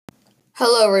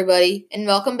Hello, everybody, and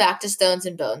welcome back to Stones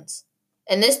and Bones.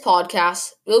 In this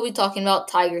podcast, we'll be talking about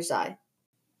tiger's eye.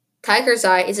 Tiger's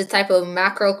eye is a type of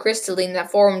macrocrystalline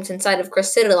that forms inside of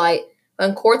crystallite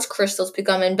when quartz crystals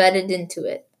become embedded into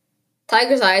it.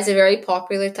 Tiger's eye is a very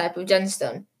popular type of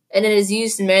gemstone, and it is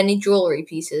used in many jewelry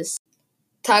pieces.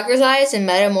 Tiger's eye is a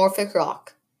metamorphic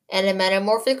rock, and a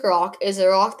metamorphic rock is a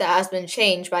rock that has been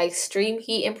changed by extreme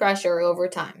heat and pressure over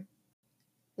time.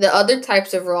 The other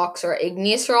types of rocks are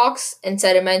igneous rocks and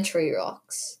sedimentary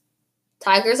rocks.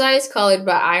 Tiger's eye is colored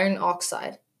by iron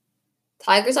oxide.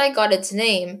 Tiger's eye got its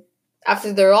name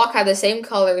after the rock had the same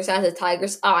colors as a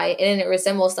tiger's eye and it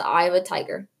resembles the eye of a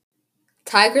tiger.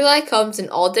 Tiger's eye comes in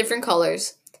all different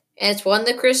colors, and it's one of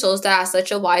the crystals that has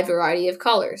such a wide variety of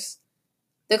colors.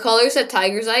 The colors that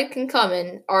tiger's eye can come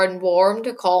in are in warm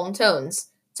to calm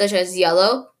tones, such as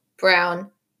yellow,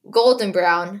 brown, golden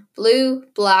brown, blue,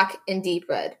 black, and deep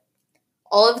red.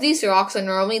 All of these rocks are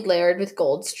normally layered with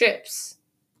gold strips.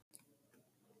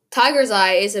 Tiger's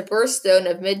eye is a birthstone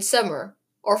of midsummer,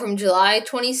 or from July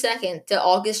 22nd to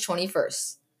August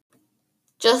 21st.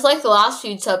 Just like the last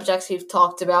few subjects we've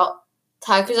talked about,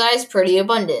 tiger's eye is pretty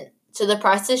abundant, so the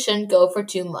prices shouldn't go for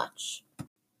too much.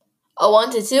 A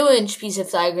 1 to 2 inch piece of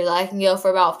tiger's eye can go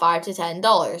for about $5 to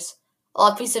 $10.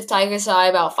 While a piece of tiger's eye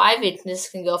about 5 inches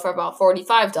can go for about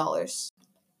 $45.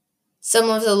 Some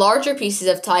of the larger pieces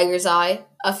of tiger's eye,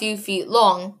 a few feet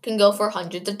long, can go for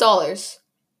hundreds of dollars.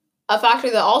 A factor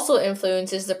that also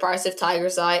influences the price of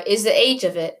tiger's eye is the age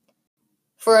of it.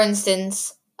 For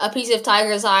instance, a piece of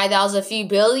tiger's eye that was a few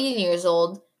billion years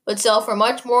old would sell for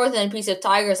much more than a piece of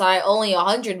tiger's eye only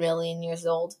 100 million years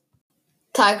old.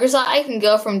 Tiger's eye can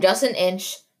go from just an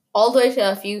inch all the way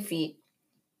to a few feet.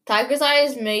 Tiger's eye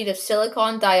is made of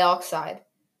silicon dioxide.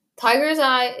 Tiger's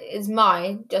eye is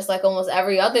mined, just like almost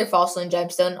every other fossil and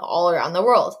gemstone all around the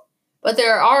world. But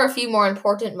there are a few more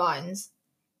important mines.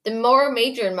 The more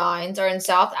major mines are in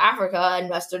South Africa and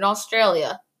Western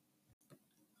Australia.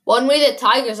 One way that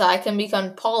tiger's eye can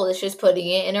become polished is putting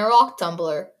it in a rock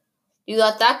tumbler. You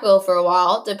let that go for a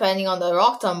while, depending on the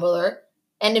rock tumbler,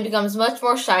 and it becomes much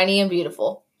more shiny and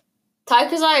beautiful.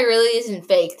 Tiger's eye really isn't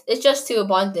faked, it's just too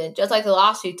abundant, just like the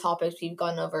last few topics we've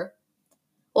gone over.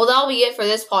 Well, that'll be it for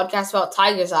this podcast about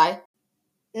tiger's eye.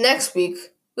 Next week,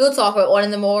 we'll talk about one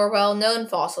of the more well-known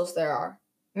fossils there are,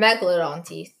 megalodon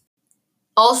teeth.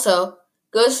 Also,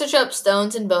 go search up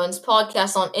Stones and Bones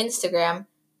podcast on Instagram,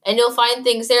 and you'll find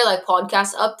things there like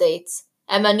podcast updates,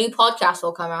 and my new podcast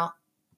will come out.